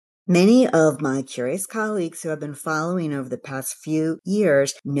Many of my curious colleagues who have been following over the past few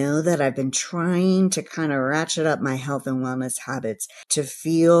years know that I've been trying to kind of ratchet up my health and wellness habits to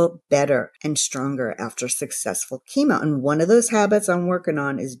feel better and stronger after successful chemo. And one of those habits I'm working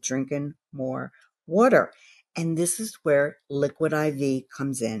on is drinking more water. And this is where Liquid IV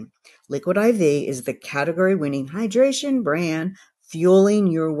comes in. Liquid IV is the category-winning hydration brand fueling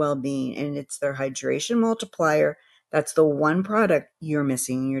your well-being, and it's their hydration multiplier. That's the one product you're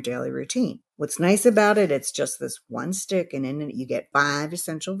missing in your daily routine. What's nice about it, it's just this one stick, and in it you get 5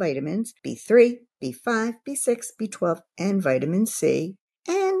 essential vitamins: B3, B5, B6, B12, and vitamin C.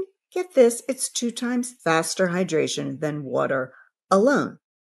 And get this, it's 2 times faster hydration than water alone.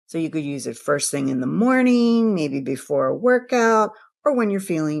 So you could use it first thing in the morning, maybe before a workout, or when you're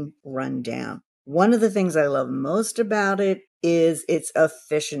feeling run down. One of the things I love most about it is its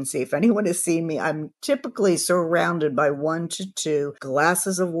efficiency. If anyone has seen me, I'm typically surrounded by 1 to 2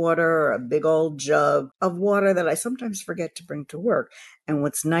 glasses of water or a big old jug of water that I sometimes forget to bring to work. And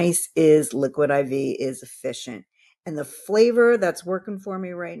what's nice is Liquid IV is efficient. And the flavor that's working for me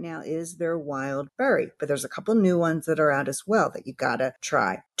right now is their wild berry. But there's a couple new ones that are out as well that you gotta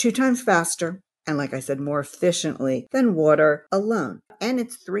try. 2 times faster, and like I said, more efficiently than water alone. And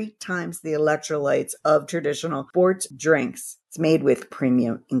it's 3 times the electrolytes of traditional sports drinks. It's made with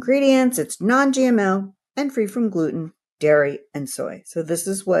premium ingredients, it's non-GMO, and free from gluten, dairy, and soy. So this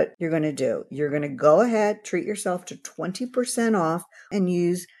is what you're going to do. You're going to go ahead, treat yourself to 20% off, and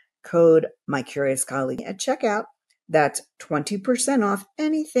use code MyCuriousColleague at checkout. That's 20% off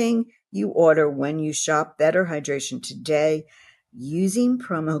anything you order when you shop Better Hydration today using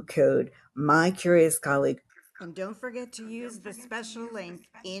promo code MyCuriousColleague. And don't forget to use the special link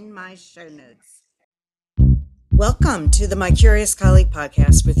in my show notes. Welcome to the My Curious Colleague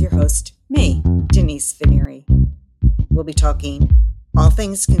podcast with your host, me, Denise Fineri. We'll be talking all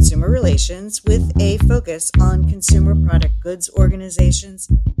things consumer relations with a focus on consumer product goods organizations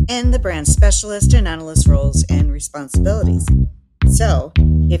and the brand specialist and analyst roles and responsibilities. So,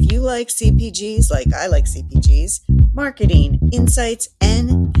 if you like CPGs like I like CPGs, marketing, insights,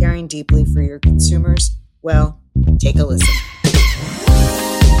 and caring deeply for your consumers, well, take a listen.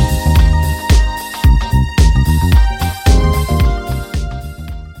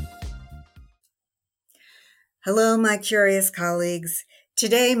 Hello, my curious colleagues.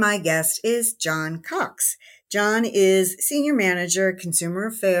 Today, my guest is John Cox. John is Senior Manager, Consumer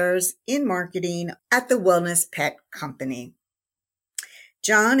Affairs in Marketing at the WellNess Pet Company.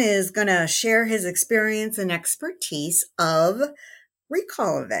 John is going to share his experience and expertise of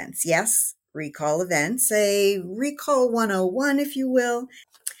recall events. Yes, recall events, a recall 101, if you will.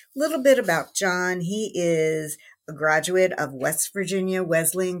 A little bit about John. He is a graduate of West Virginia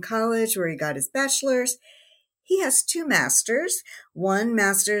Wesleyan College, where he got his bachelor's. He has 2 masters, one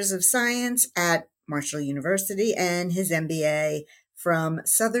master's of science at Marshall University and his MBA from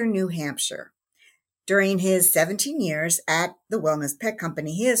Southern New Hampshire. During his 17 years at the WellNess Pet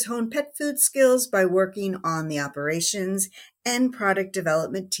Company, he has honed pet food skills by working on the operations and product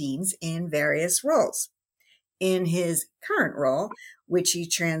development teams in various roles. In his current role, which he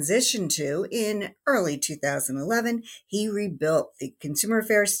transitioned to in early 2011, he rebuilt the consumer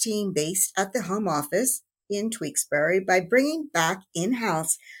affairs team based at the home office in Tewksbury by bringing back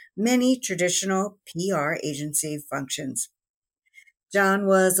in-house many traditional PR agency functions. John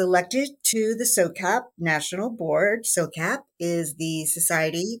was elected to the SOCAP National Board. SOCAP is the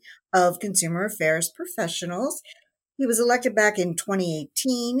Society of Consumer Affairs Professionals. He was elected back in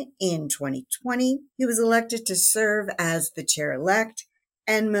 2018. In 2020, he was elected to serve as the chair-elect.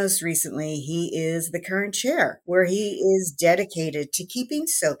 And most recently, he is the current chair, where he is dedicated to keeping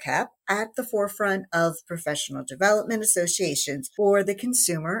SOCAP at the forefront of professional development associations for the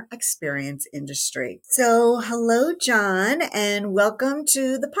consumer experience industry. So, hello, John, and welcome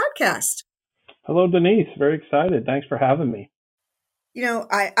to the podcast. Hello, Denise. Very excited. Thanks for having me. You know,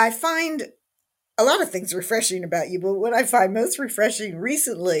 I find a lot of things refreshing about you, but what I find most refreshing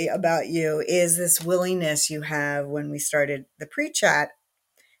recently about you is this willingness you have when we started the pre-chat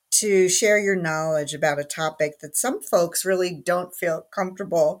to share your knowledge about a topic that some folks really don't feel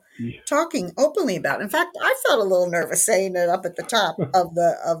comfortable talking openly about. In fact, I felt a little nervous saying it up at the top of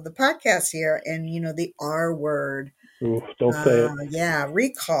the podcast here, and the R word. Ooh, don't say it. Yeah,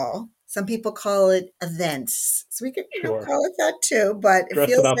 recall. Some people call it events, so we could Sure. call it that too. But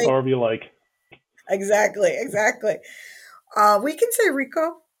Dress it up however you like. Exactly. We can say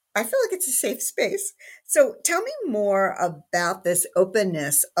recall. I feel like it's a safe space. So tell me more about this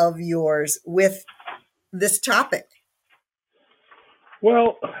openness of yours with this topic.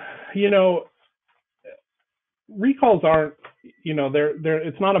 Well, recalls aren't there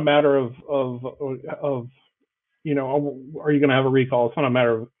it's not a matter of are you going to have a recall? It's not a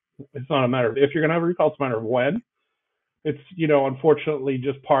matter of if you're going to have a recall. It's a matter of when. It's unfortunately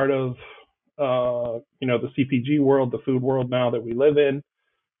just part of the CPG world, the food world now that we live in.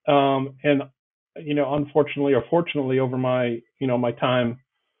 And unfortunately or fortunately, over my time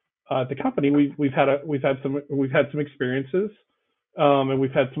at the company, we've had some experiences, and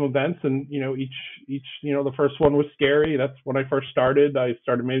we've had some events, and each the first one was scary. That's when I first started. I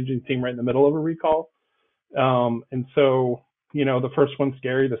started managing the team right in the middle of a recall, and so the first one's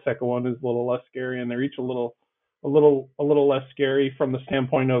scary. The second one is a little less scary, and they're each a little less scary from the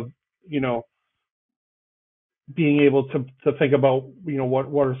standpoint of you know being able to think about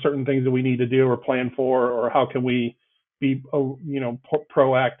what are certain things that we need to do or plan for, or how can we be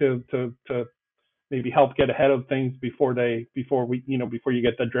proactive to maybe help get ahead of things before you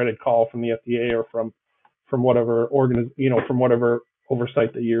get the dreaded call from the FDA or from whatever from whatever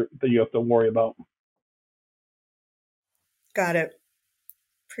oversight that you have to worry about. Got it.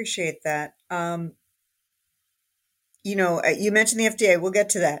 Appreciate that. You mentioned the FDA. We'll get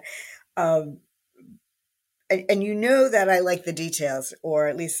to that. Um, and you know that I like the details, or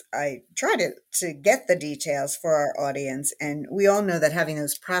at least I try to get the details for our audience. And we all know that having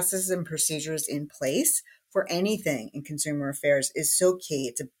those processes and procedures in place for anything in consumer affairs is so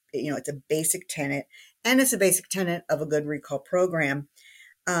key. It's a basic tenet, and it's a basic tenet of a good recall program.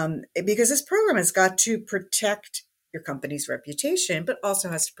 Because this program has got to protect your company's reputation, but also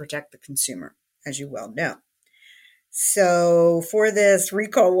has to protect the consumer, as you well know. So for this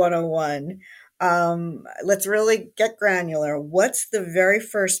Recall 101, let's really get granular. What's the very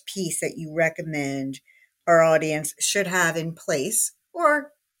first piece that you recommend our audience should have in place,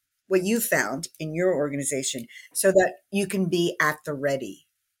 or what you found in your organization, so that you can be at the ready?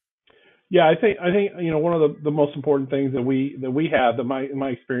 Yeah, I think one of the most important things that we have that my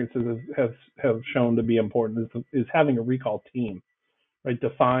experiences have shown to be important is having a recall team, right?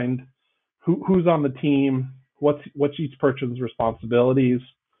 Defined who's on the team, what's each person's responsibilities,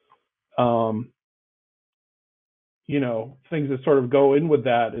 um, things that sort of go in with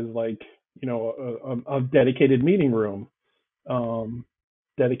that is like a dedicated meeting room, um,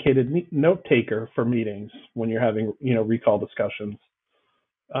 dedicated note taker for meetings when you're having recall discussions,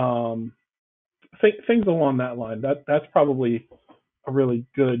 um, things along that line. That's probably a really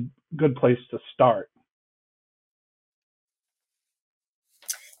good place to start.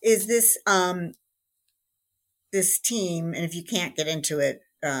 Is this team, and if you can't get into it,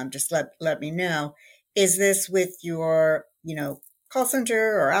 just let me know. Is this with your call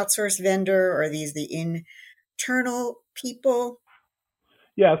center or outsourced vendor, or are these the internal people?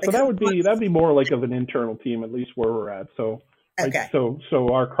 Yeah, so Like that who would be wants? that'd be more like of an internal team, at least where we're at. So right, Okay,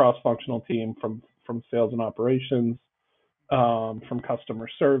 so our cross-functional team from sales and operations, from customer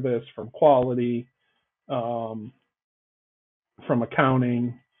service, from quality, um, from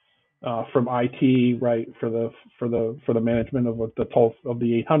accounting, from IT, right, for the management of what the toll of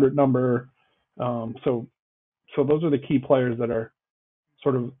the 800 number. So those are the key players that are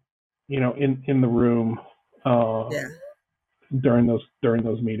sort of in the room uh, yeah, during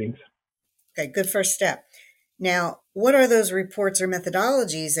those meetings. okay, good first step. Now, what are those reports or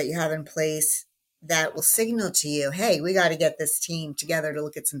methodologies that you have in place that will signal to you, hey, we got to get this team together to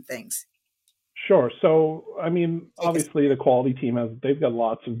look at some things? Sure. So, I mean, Take us. obviously, the quality team they've got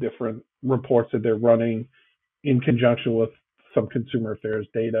lots of different reports that they're running in conjunction with some consumer affairs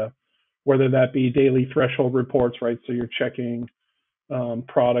data, whether that be daily threshold reports, right? So you're checking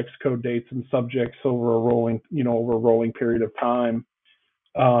products, code dates, and subjects over a rolling period of time.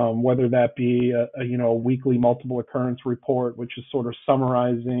 Whether that be a weekly multiple occurrence report, which is sort of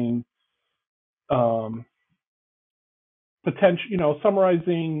um,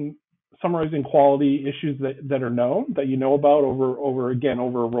 summarizing quality issues that are known that about over a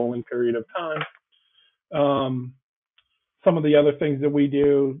rolling period of time. Um, some of the other things that we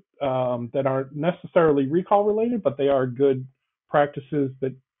do that aren't necessarily recall related, but they are good practices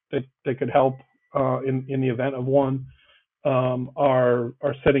that could help in the event of one. Are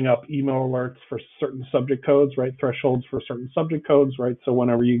setting up email alerts for certain subject codes, right? Thresholds for certain subject codes, right? So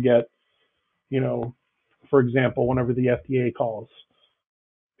whenever you get, you know, for example, whenever the FDA calls,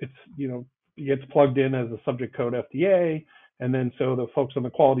 it's it gets plugged in as a subject code FDA, and then so the folks on the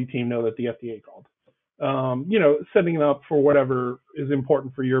quality team know that the FDA called. Setting it up for whatever is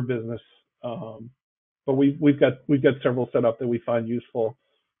important for your business. But we've got several set up that we find useful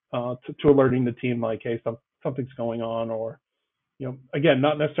to alerting the team, like, hey, something's going on, or again,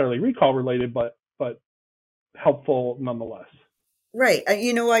 not necessarily recall related, but helpful nonetheless. Right.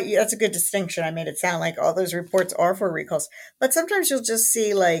 You know what? That's a good distinction. I made it sound like all those reports are for recalls, but sometimes you'll just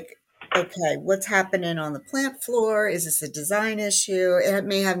see like, okay, what's happening on the plant floor? Is this a design issue? It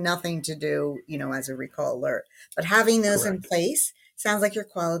may have nothing to do, as a recall alert. But having those in Correct. place sounds like your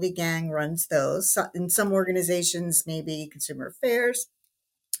quality gang runs those. In some organizations, maybe consumer affairs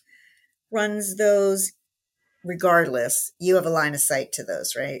runs those. Regardless, you have a line of sight to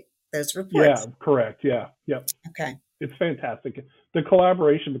those, right? Those Yeah, reports. correct. Yeah, yep. Okay. It's fantastic. The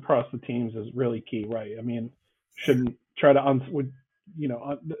collaboration across the teams is really key, right? I mean, shouldn't try to would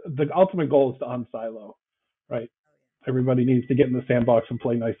the ultimate goal is to unsilo, right? Everybody needs to get in the sandbox and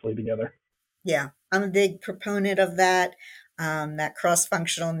play nicely together. Yeah, I'm a big proponent of that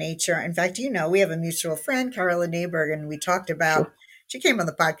cross-functional nature. In fact, we have a mutual friend, Carolyn Neighborg, and we talked about, Sure. she came on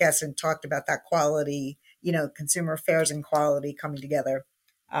the podcast and talked about that quality, consumer affairs and quality coming together.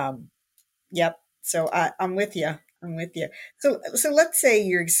 Um, Yep. So I'm with you. I'm with you. So let's say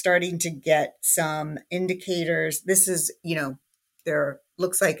you're starting to get some indicators. This is, there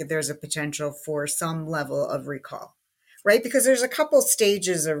looks like there's a potential for some level of recall, right? Because there's a couple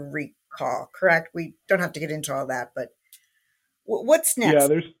stages of recall, correct? We don't have to get into all that, but what's Yeah, next?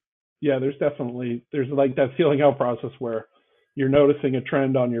 there's definitely there's like that feeling out process where you're noticing a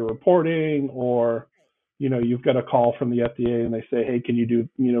trend on your reporting, or you've got a call from the FDA and they say, hey, can you do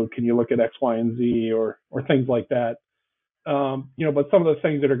can you look at X, Y, and Z, or things like that. But some of the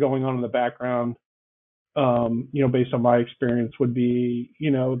things that are going on in the background, based on my experience, would be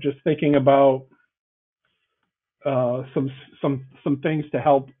just thinking about some things to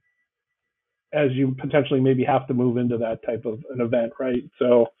help as you potentially maybe have to move into that type of an event, right?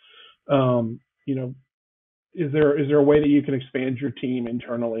 So um, you know is there a way that you can expand your team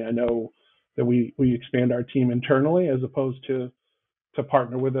internally? I know that we expand our team internally as opposed to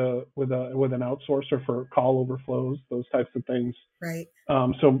partner with an outsourcer for call overflows, those types of things. Right.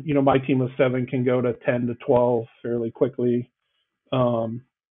 So my team of 7 can go to 10 to 12 fairly quickly. Um,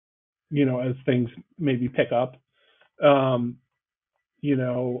 as things maybe pick up. Um,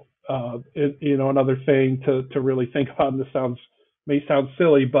 another thing to really think about, and this may sound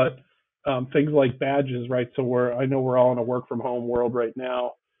silly, but things like badges, right? So I know we're all in a work from home world right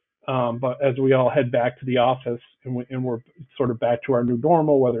now, but as we all head back to the office and we're sort of back to our new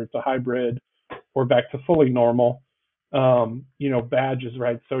normal, whether it's a hybrid or back to fully normal, badges,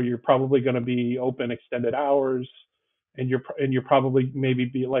 right? So you're probably going to be open extended hours, and you're probably maybe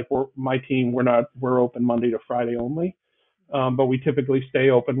be like my team. We're open Monday to Friday only, but we typically stay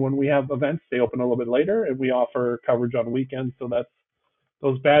open when we have events. Stay open a little bit later, and we offer coverage on weekends. So that's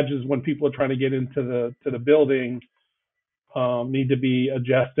those badges when people are trying to get into the building need to be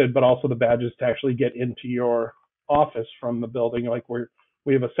adjusted, but also the badges to actually get into your office from the building. Like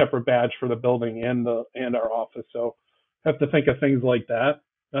we have a separate badge for the building and our office. So have to think of things like that.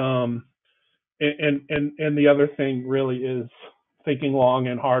 And the other thing really is thinking long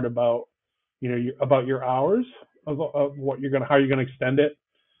and hard about about your hours of what how you're gonna extend it.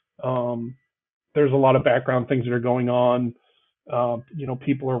 Um, there's a lot of background things that are going on.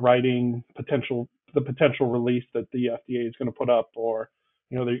 People are writing the potential release that the FDA is going to put up, or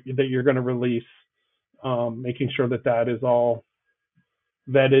that you're going to release, making sure that that is all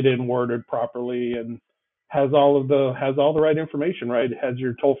vetted and worded properly and has all the right information, right? It has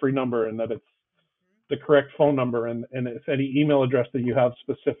your toll free number and that it's the correct phone number, and if any email address that you have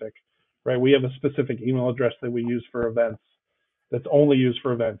specific, right? We have a specific email address that we use for events that's only used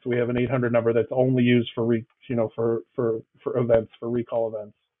for events. We have an 800 number that's only used for for events, for recall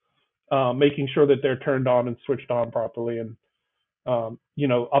events. Making sure that they're turned on and switched on properly, and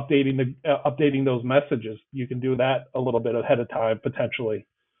updating those messages. You can do that a little bit ahead of time potentially,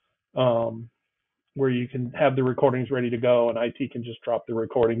 um, where you can have the recordings ready to go, and IT can just drop the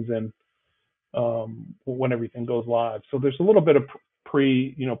recordings in when everything goes live. So there's a little bit of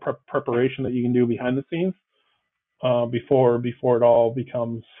preparation that you can do behind the scenes before it all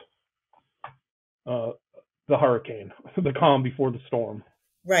becomes uh, the hurricane, the calm before the storm.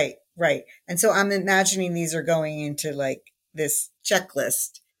 Right. Right. And so I'm imagining these are going into like this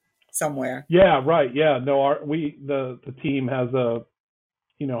checklist somewhere. Yeah, right. Yeah, no, the team has has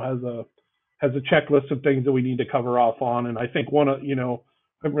a checklist of things that we need to cover off on, and I think I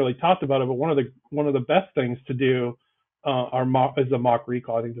haven't really talked about it, but one of the best things to do is a mock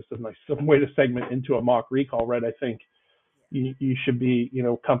recall. I think this is a nice way to segment into a mock recall, right? I think you should be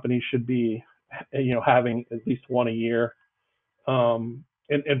companies should be having at least one a year, and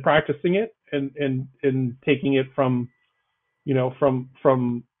practicing it and taking it from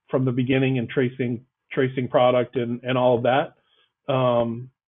from the beginning and tracing product and all of that.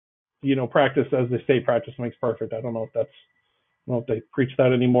 Practice, as they say, practice makes perfect. I don't know if that's don't know if they preach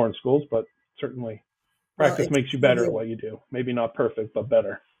that anymore in schools, but certainly Well, practice it's makes you true better at here. what you do. Maybe not perfect, but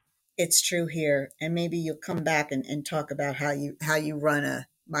better. It's true here. And maybe you'll come back and talk about how you run a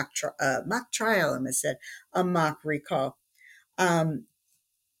mock trial, I almost said, a mock recall. Um,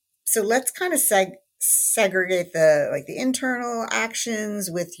 so let's kind of segregate the internal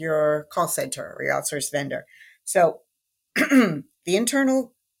actions with your call center or your outsourced vendor. So the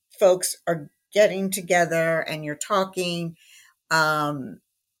internal folks are getting together and you're talking. Um,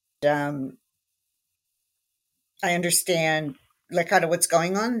 I understand like kind of what's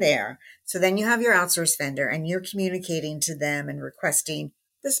going on there. So then you have your outsourced vendor and you're communicating to them and requesting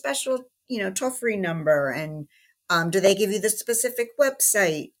the special, toll free number. And do they give you the specific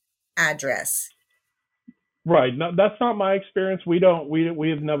website address? Right. No, that's not my experience. We don't. We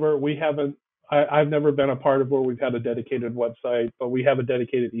have never. We haven't. I've never been a part of where we've had a dedicated website, but we have a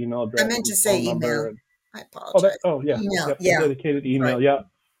dedicated email I address meant and to say phone number. email. And I oh, that. apologize. Oh, yeah. Email. Yep. A Yeah. dedicated Sorry. email. Yeah.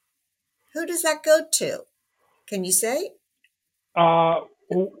 Who does that go to? Can you say Uh, a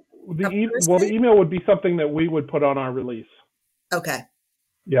well, the person? email would be something that we would put on our release. Okay.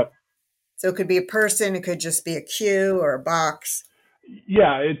 Yep. So it could be a person, it could just be a queue or a box.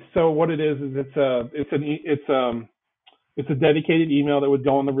 Yeah. It's so what it is it's a dedicated email that would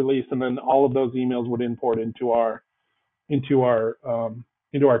go on the release, and then all of those emails would import into our into our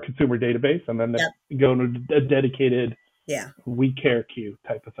consumer database, and then Yep. they go into a dedicated Yeah. we care queue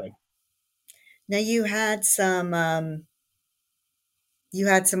type of thing. Now you had some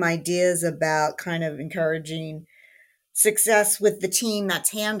ideas about kind of encouraging success with the team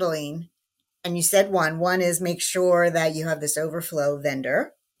that's handling. And you said one is make sure that you have this overflow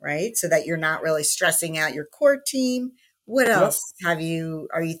vendor, right? So that you're not really stressing out your core team. What Yep. else are you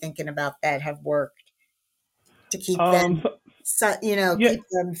thinking about that have worked to keep Um. them, So, yeah. keep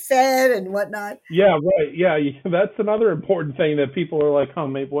them fed and whatnot? Yeah. Right. Yeah. That's another important thing that people are like, oh,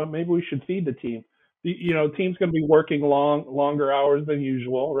 maybe we should feed the team. Team's going to be working longer hours than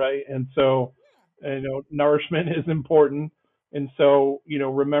usual, right? And so, nourishment is important. And so,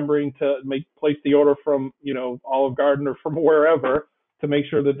 remembering to place the order from, Olive Garden or from wherever to make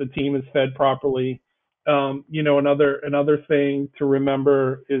sure that the team is fed properly. Another thing to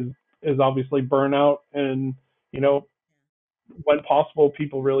remember is obviously burnout, and you know, when possible,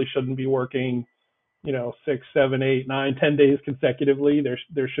 people really shouldn't be working, 6, 7, 8, 9, 10 days consecutively.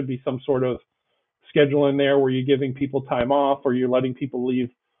 There should be some sort of schedule in there where you're giving people time off, or you're letting people leave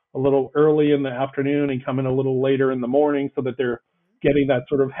a little early in the afternoon and come in a little later in the morning, so that they're getting that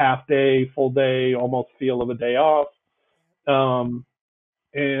sort of half day, full day, almost feel of a day off. Um,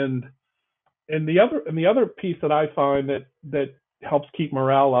 and and the other piece that I find that helps keep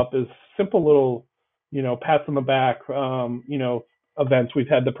morale up is simple little, pats on the back, events. We've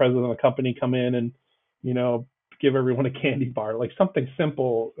had the president of the company come in and, you know, give everyone a candy bar, like something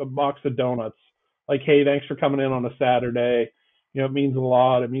simple, a box of donuts. Like, hey, thanks for coming in on a Saturday. It means a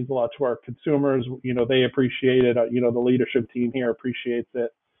lot. It means a lot to our consumers. They appreciate it. The leadership team here appreciates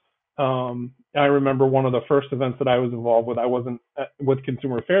it. I remember one of the first events that I was involved with. I wasn't with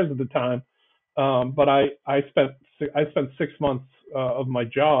consumer affairs at the time, but I spent 6 months of my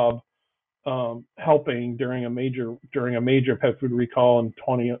job helping during a major pet food recall in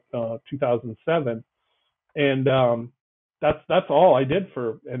 2007, and that's all I did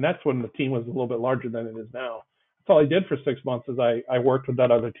and that's when the team was a little bit larger than it is now. That's all I did for 6 months is I worked with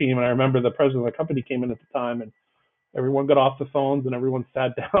that other team, and I remember the president of the company came in at the time, and everyone got off the phones and everyone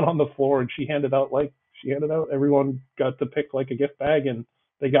sat down on the floor, and she handed out everyone got to pick like a gift bag, and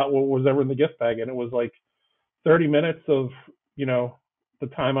they got what was ever in the gift bag, and it was like 30 minutes of you know the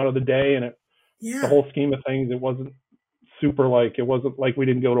time out of the day, and the Yeah. whole scheme of things, it wasn't like we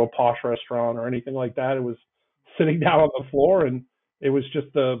didn't go to a posh restaurant or anything like that. It was sitting down on the floor, and it was just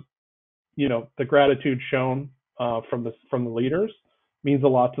the gratitude shown from the leaders means a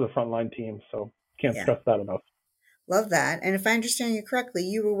lot to the frontline team. So can't Yeah. stress that enough. Love that. And if I understand you correctly,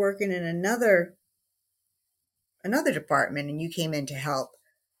 you were working in another department and you came in to help.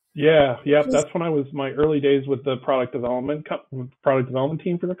 Yeah, yep. Yes. That's when I was my early days with the product development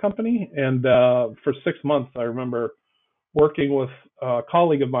team for the company, and for 6 months, I remember working with a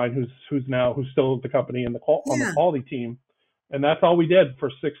colleague of mine who's still at the company in on the Yeah. quality team, and that's all we did for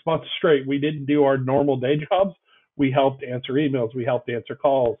 6 months straight. We didn't do our normal day jobs. We helped answer emails. We helped answer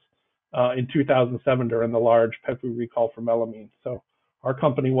calls in 2007 during the large pet food recall for melamine. So our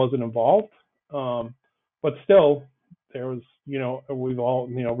company wasn't involved, but still, there was we've all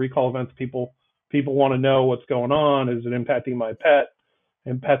recall events. People want to know what's going on. Is it impacting my pet?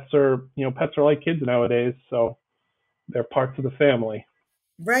 And pets are like kids nowadays, so they're parts of the family.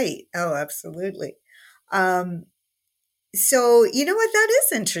 Right. Oh, absolutely. Um, So you know what? That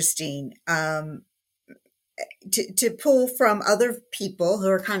is interesting. To pull from other people who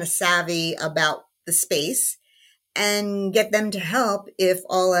are kind of savvy about the space and get them to help if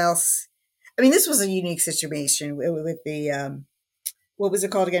all else. I mean, this was a unique situation with the what was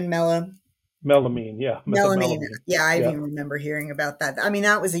it called again? Melamine, yeah, Melamine. methamelamine. Yeah, I Yeah. even remember hearing about that. I mean,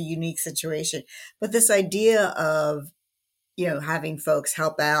 that was a unique situation. But this idea of, having folks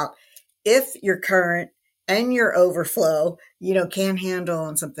help out if your current and your overflow, can't handle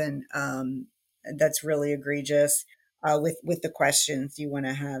on something that's really egregious with the questions you want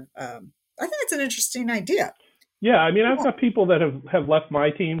to have. I think it's an interesting idea. Yeah, I mean, I've got people that have left my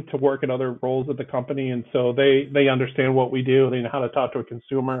team to work in other roles at the company, and so they understand what we do. They know how to talk to a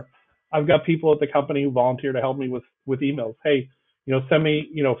consumer. I've got people at the company who volunteer to help me with emails. Hey, send me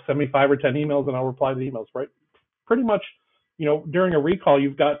 5 or 10 emails, and I'll reply to the emails. Right, pretty much. During a recall,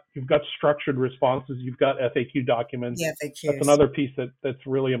 you've got structured responses. You've got FAQ documents. The That's FAQs. another piece that's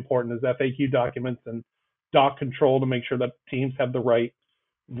really important is FAQ documents and doc control to make sure that teams have the right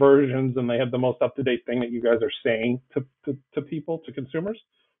versions and they have the most up to date thing that you guys are saying to people, to consumers.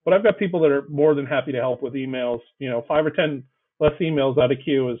 But I've got people that are more than happy to help with emails. 5 or 10 less emails out of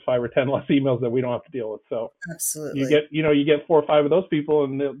queue is 5 or 10 less emails that we don't have to deal with. So you Absolutely. get you get 4 or 5 of those people,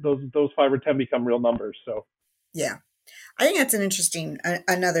 and those 5 or 10 become real numbers. So Yeah. I think that's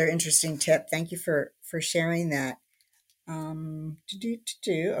another interesting tip. Thank you for sharing that.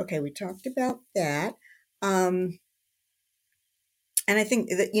 Okay, we talked about that. Um, and I think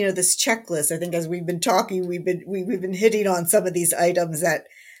that this checklist. I think as we've been talking, we've been hitting on some of these items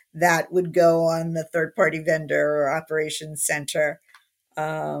that would go on the third party vendor or operations center.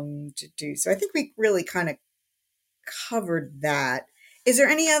 So I think we really kind of covered that. Is there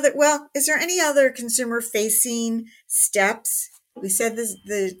any other consumer facing steps? We said this,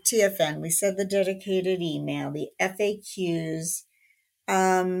 the TFN, we said the dedicated email, the FAQs,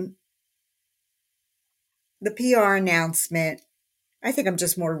 um, the PR announcement. I think I'm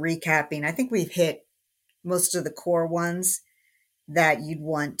just more recapping. I think we've hit most of the core ones that you'd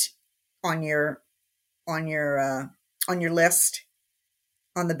want on your on your uh, on your list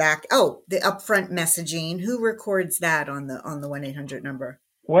on the back. Oh, the upfront messaging. Who records that on the 1-800 number?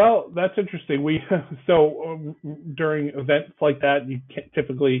 well, that's interesting. We so during events like that, you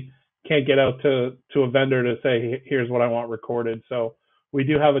typically can't get out to a vendor to say, Here's what I want recorded." So we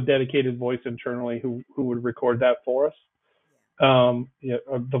do have a dedicated voice internally who would record that for us.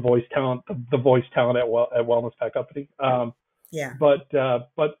 The voice talent at Wellness Pet Company. Yeah. But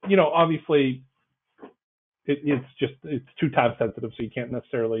obviously it's too time sensitive, so you can't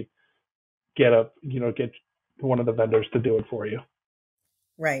necessarily get one of the vendors to do it for you.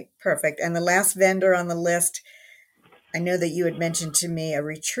 Right. Perfect. And the last vendor on the list, I know that you had mentioned to me a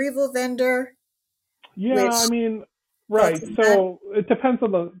retrieval vendor, Yeah, I which mean, thoughts right. on that? So it depends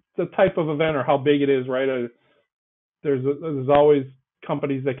on the type of event or how big it is, right? There's always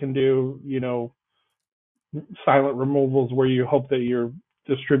companies that can do silent removals where you hope that your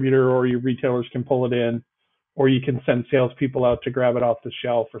distributor or your retailers can pull it in, or you can send salespeople out to grab it off the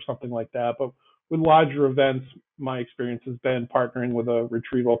shelf or something like that. But with larger events, my experience has been partnering with a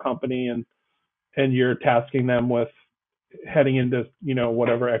retrieval company, and you're tasking them with heading into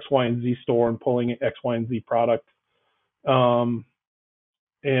whatever X, Y, and Z store and pulling X, Y, and Z product. Um,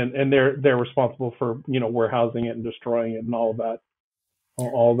 and they're responsible for warehousing it and destroying it and all that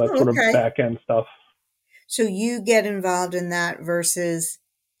Oh, sort of okay. back end stuff. So you get involved in that versus,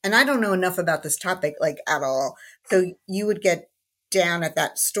 and I don't know enough about this topic like at all. So you would get down at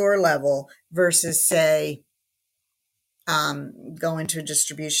that store level versus say, go into a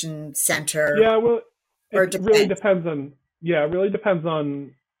distribution center Yeah, well, or it it really depends. depends on yeah, it really depends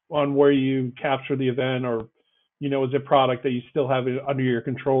on where you capture the event, or is it product that you still have it under your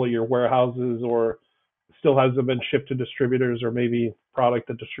control at your warehouses, or still hasn't been shipped to distributors, or maybe product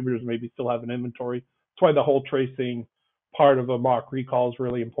that distributors maybe still have in inventory. That's why the whole tracing part of a mock recall is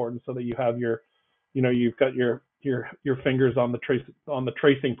really important, so that you have you've got your fingers on the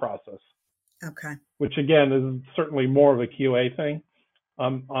tracing process, Okay. which again is certainly more of a QA thing.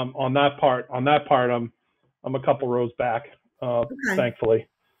 On that part, I'm a couple rows back, Okay. thankfully.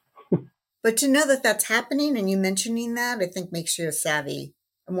 But to know that that's happening and you mentioning that, I think makes you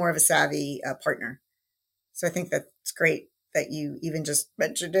more of a savvy partner. So I think that's great that you even just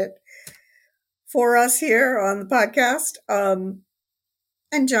mentioned it for us here on the podcast.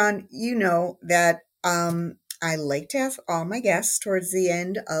 And John, you know that I like to ask all my guests towards the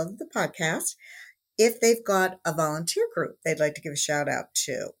end of the podcast if they've got a volunteer group they'd like to give a shout out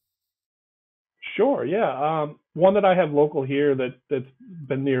to. Sure, yeah. One that I have local here that's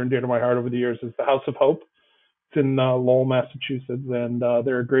been near and dear to my heart over the years is the House of Hope. It's in Lowell, Massachusetts, and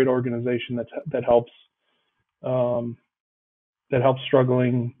they're a great organization um, that helps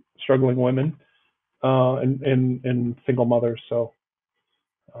struggling women and single mothers. So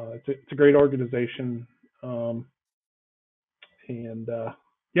it's a great organization, um, and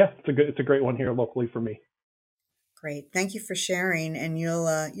yeah, it's a great one here locally for me. Great. Thank you for sharing. And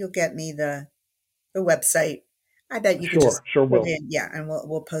you'll get me the website. I bet you could just Sure put will. in, yeah, and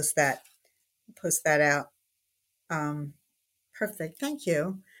we'll post that out. Um, Perfect. Thank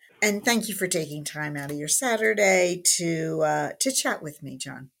you. And thank you for taking time out of your Saturday to chat with me,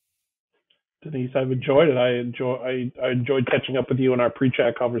 John. Denise, I've enjoyed it. I enjoyed catching up with you in our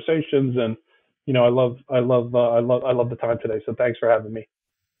pre-chat conversations, and I love the time today. So thanks for having me.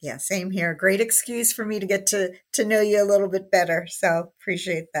 Yeah, same here. Great excuse for me to get to know you a little bit better. So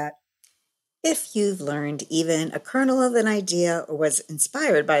appreciate that. If you've learned even a kernel of an idea or was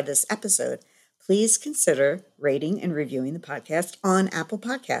inspired by this episode, please consider rating and reviewing the podcast on Apple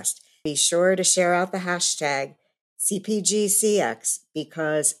Podcast. Be sure to share out the hashtag CPGCX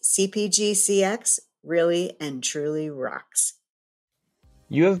because CPGCX really and truly rocks.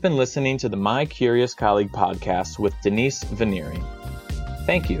 You have been listening to the My Curious Colleague podcast with Denise Vanieri.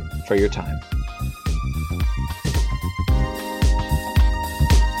 Thank you for your time.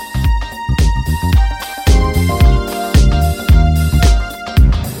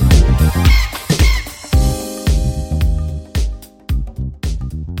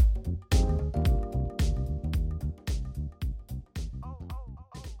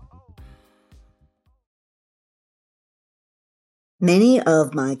 Many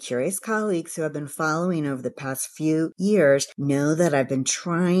of my curious colleagues who have been following over the past few years know that I've been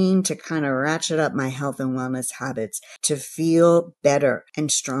trying to kind of ratchet up my health and wellness habits to feel better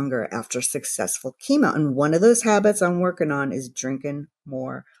and stronger after successful chemo. And one of those habits I'm working on is drinking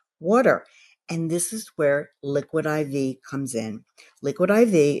more water. And this is where Liquid IV comes in. Liquid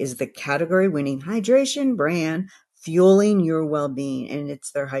IV is the category winning hydration brand fueling your well being, and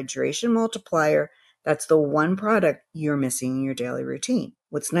it's their hydration multiplier. That's the one product you're missing in your daily routine.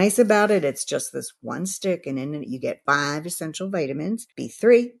 What's nice about it, it's just this one stick, and in it you get 5 essential vitamins: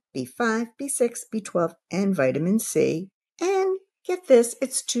 B3, B5, B6, B12, and vitamin C. And get this,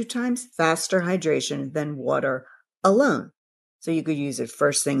 it's 2 times faster hydration than water alone. So you could use it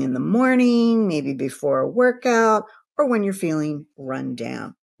first thing in the morning, maybe before a workout, or when you're feeling run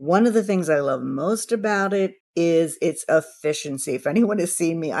down. One of the things I love most about it is its efficiency. If anyone has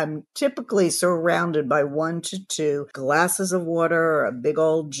seen me, I'm typically surrounded by 1 to 2 glasses of water or a big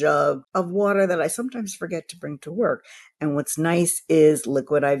old jug of water that I sometimes forget to bring to work. And what's nice is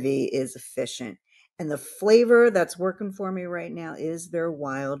Liquid IV is efficient. And the flavor that's working for me right now is their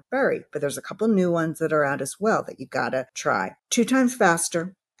wild berry. But there's a couple new ones that are out as well that you gotta try. 2 times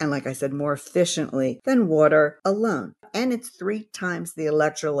faster, and like I said, more efficiently than water alone. And it's 3 times the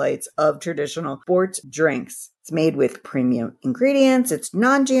electrolytes of traditional sports drinks. It's made with premium ingredients, it's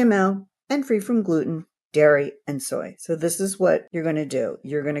non-GMO, and free from gluten, dairy, and soy. So this is what you're going to do.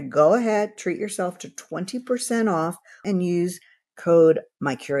 You're going to go ahead, treat yourself to 20% off, and use code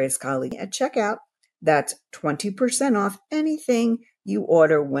MyCuriousColleague at checkout. That's 20% off anything you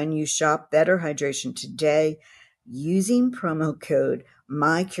order when you shop Better Hydration today using promo code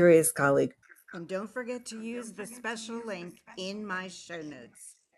MyCuriousColleague. And don't forget to use the special link in my show notes.